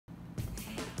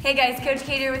Hey guys, Coach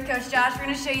Kate here with Coach Josh. We're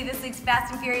going to show you this week's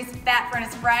Fast and Furious Fat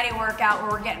Furnace Friday workout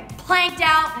where we're getting planked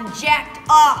out and jacked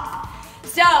off.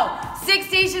 So, 6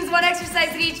 stations, 1 exercise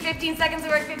at each, 15 seconds to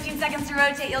work, 15 seconds to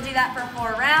rotate. You'll do that for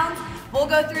 4 rounds. We'll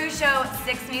go through, show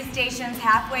 6 new stations,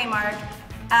 halfway mark,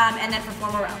 and then for 4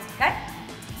 more rounds, okay?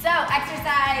 So,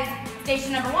 exercise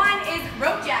station number 1 is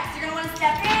rope jacks. You're going to want to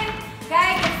step in,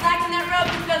 okay? Get slack in that rope,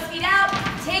 keep those feet out.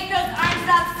 Take those arms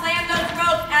up, slam those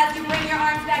ropes as you bring your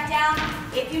arms back down.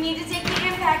 If you need to take the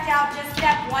impact out, just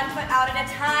step 1 foot out at a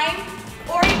time,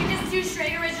 or you can just do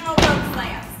straight original rope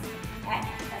slams. Okay,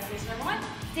 that's station number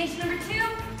 1. Station number 2,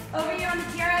 over here on the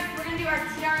TRX, we're going to do our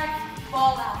TRX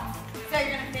ball out. So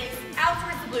you're going to face out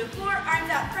towards the blue floor, arms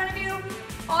out in front of you.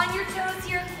 On your toes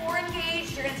here, core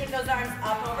engaged. You're going to take those arms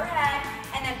up overhead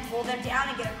and then pull them down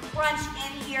and get a crunch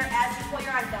in here as you pull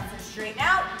your arms down. So straighten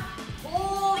out,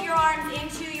 pull your arms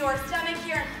into your stomach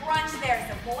here and crunch there.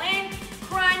 So pull in,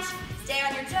 crunch, stay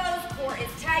on your toes, core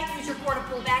is tight. Use your core to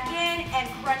pull back in and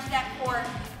crunch that core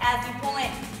as you pull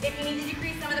in. If you need to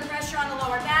decrease some of the pressure on the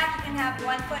lower back, you can have 1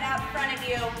 foot out in front of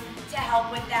you to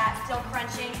help with that, still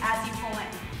crunching as you pull in.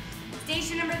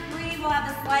 Station number 3, we'll have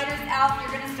the sliders out.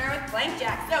 You're going to start with plank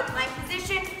jacks. So plank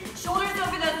position, shoulders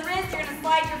over those wrists. You're going to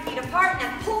slide your feet apart and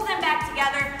then pull them back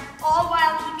together, all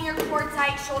while keeping your core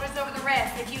tight, shoulders over the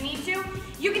wrists. If you need to,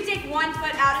 you can take 1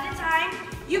 foot out at a time.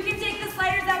 You can take the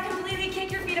sliders out completely, kick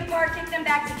your feet apart, kick them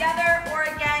back together, or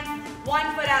again,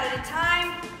 1 foot out at a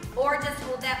time, or just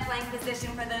hold that plank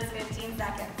position for those 15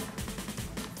 seconds.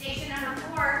 Station number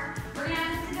 4, we're going to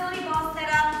have the stability ball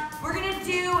set up. We're going to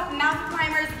do mountain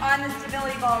climbers on the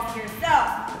stability balls here. So,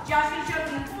 Josh can show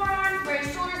from the forearms where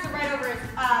his shoulders are right over his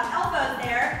elbows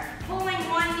there. Pulling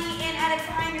 1 knee in at a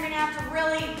time, you're going to have to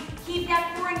really keep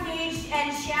that core engaged and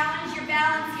challenge your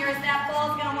balance here as that ball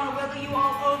is going to want to wiggle you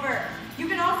all over. You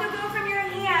can also go from your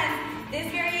hands. This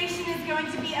variation is going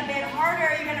to be a bit harder.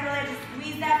 You're going to really just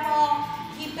squeeze that ball.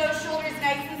 Keep those shoulders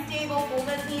nice and stable, hold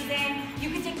those knees in. You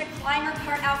can take the climber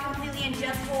part out completely and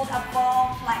just hold a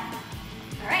ball plank.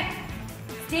 All right.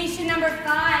 Station number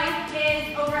 5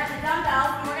 is over at the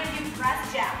dumbbells, and we're going to do press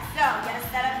jacks. So get a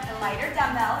set of the lighter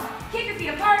dumbbells. Kick your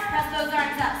feet apart, press those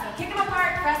arms up. So kick them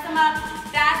apart, press them up.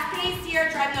 Fast pace here,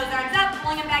 driving those arms up,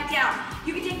 pulling them back down.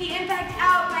 You can take the impact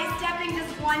out by stepping just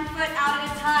 1 foot out at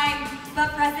a time,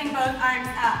 but pressing both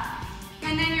arms up.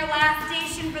 And then your last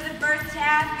station for the first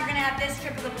half, you're going to have this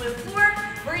strip of the blue floor.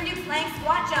 We're going to do plank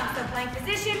squat jumps. So plank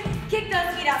position, kick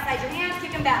those feet outside your hands, kick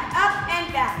them back, up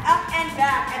and back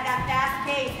at that fast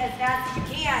pace, as fast as you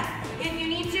can. If you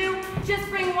need to, just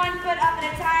bring 1 foot up at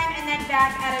a time and then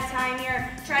back at a time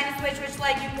here. Trying to switch which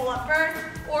leg you pull up first,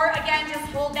 or again, just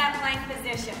hold that plank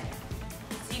position.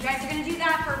 So you guys are going to do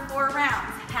that for 4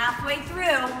 rounds. Halfway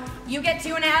through, you get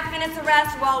 2.5 minutes of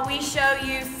rest while we show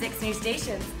you 6 new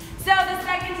stations. So the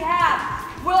second half,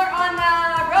 we're on the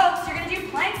ropes. You're going to do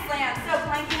plank slams. So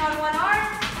planking on 1 arm,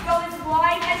 go as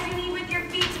wide as you need with your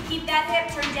feet to keep that hip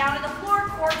turned down to the floor,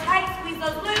 core tight, squeeze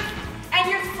those glutes, and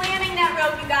you're slamming that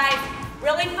rope, you guys.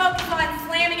 Really focus on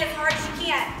slamming as hard as you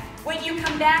can. When you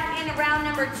come back in round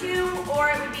number 2, or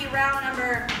it would be round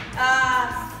number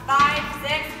 5,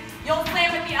 6, you'll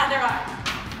slam with the other arm.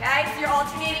 Okay, so you're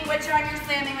alternating which arm you're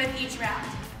slamming with each round.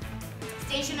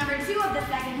 Station number 2 of the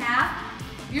second half,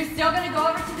 you're still going to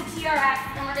go over to the TRX,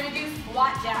 and we're going to do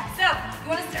squat jacks. So you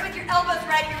want to start with your elbows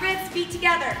right at your ribs, feet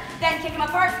together. Then kick them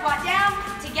apart, squat down,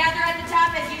 together at the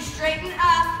top as you straighten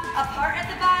up, apart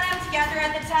at the bottom, together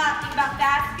at the top. Think about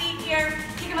fast feet here.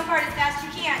 Kick them apart as fast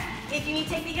as you can. If you need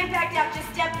to take the impact out,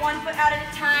 just step 1 foot out at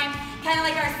a time, kind of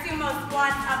like our sumo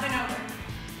squats up and over.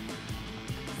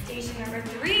 Station number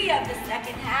 3 of the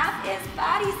second half is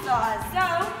body saws. So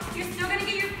you're still going to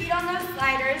get your feet on those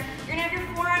sliders. You're going to have your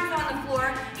forearms on the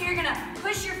floor. Here you're going to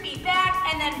push your feet back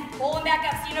and then pull them back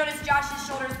up. So you notice Josh's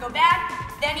shoulders go back,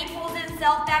 then he pulls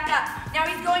himself back up. Now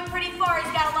he's going pretty far.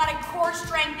 He's got a lot of core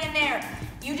strength in there.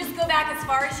 You just go back as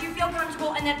far as you feel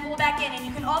comfortable and then pull back in. And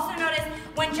you can also notice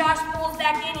when Josh pulls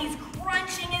back in, he's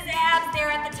crunching his abs there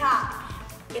at the top.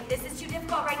 If this is too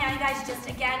difficult right now, you guys just,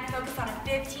 again, focus on a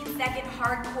 15-second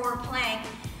hardcore plank,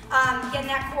 getting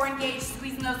that core engaged,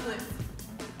 squeezing those glutes.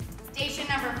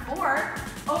 Station number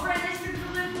 4, over on this strip of the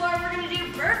blue floor, we're going to do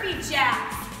burpee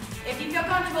jacks. If you feel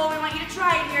comfortable, we want you to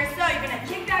try it here. So you're going to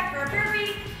kick back for a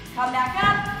burpee, come back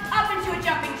up into a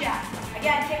jumping jack.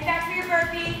 Again, kick back for your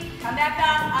burpee, come back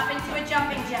up into a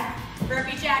jumping jack.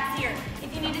 Burpee jacks here.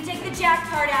 If you need to take the jack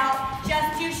part out,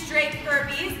 just do straight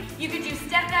burpees. You could do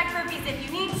step back burpees if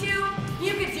you need to.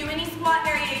 You could do any squat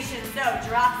variations. So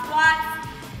drop squats,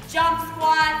 jump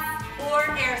squats,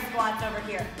 or air squats over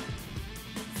here.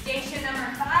 Station number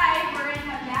 5, we're going to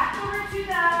come back over to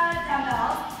the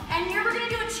dumbbells. And here we're going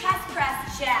to do a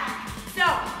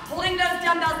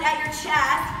dumbbells at your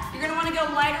chest. You're gonna wanna go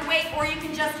lighter weight, or you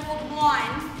can just hold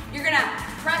one. You're gonna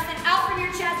press it out from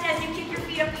your chest as you kick your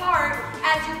feet apart.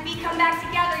 As your feet come back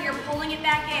together, you're pulling it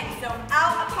back in. So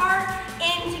out apart,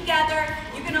 in together.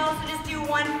 You can also just do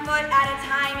 1 foot at a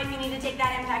time if you need to take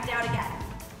that impact out again.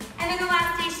 And then the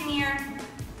last station here,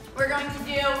 we're going to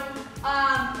do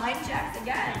plank jacks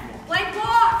again. Plank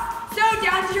walks. So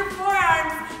down to your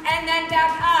forearms and then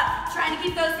back up. Trying to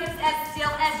keep those hips as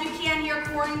still as you can here,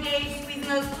 core engaged, squeezing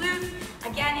those glutes.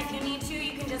 Again, if you need to,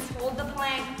 you can just hold the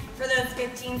plank for those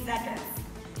 15 seconds.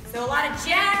 So a lot of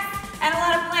jacks and a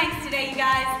lot of planks today, you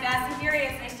guys. Fast and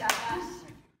furious. Nice job.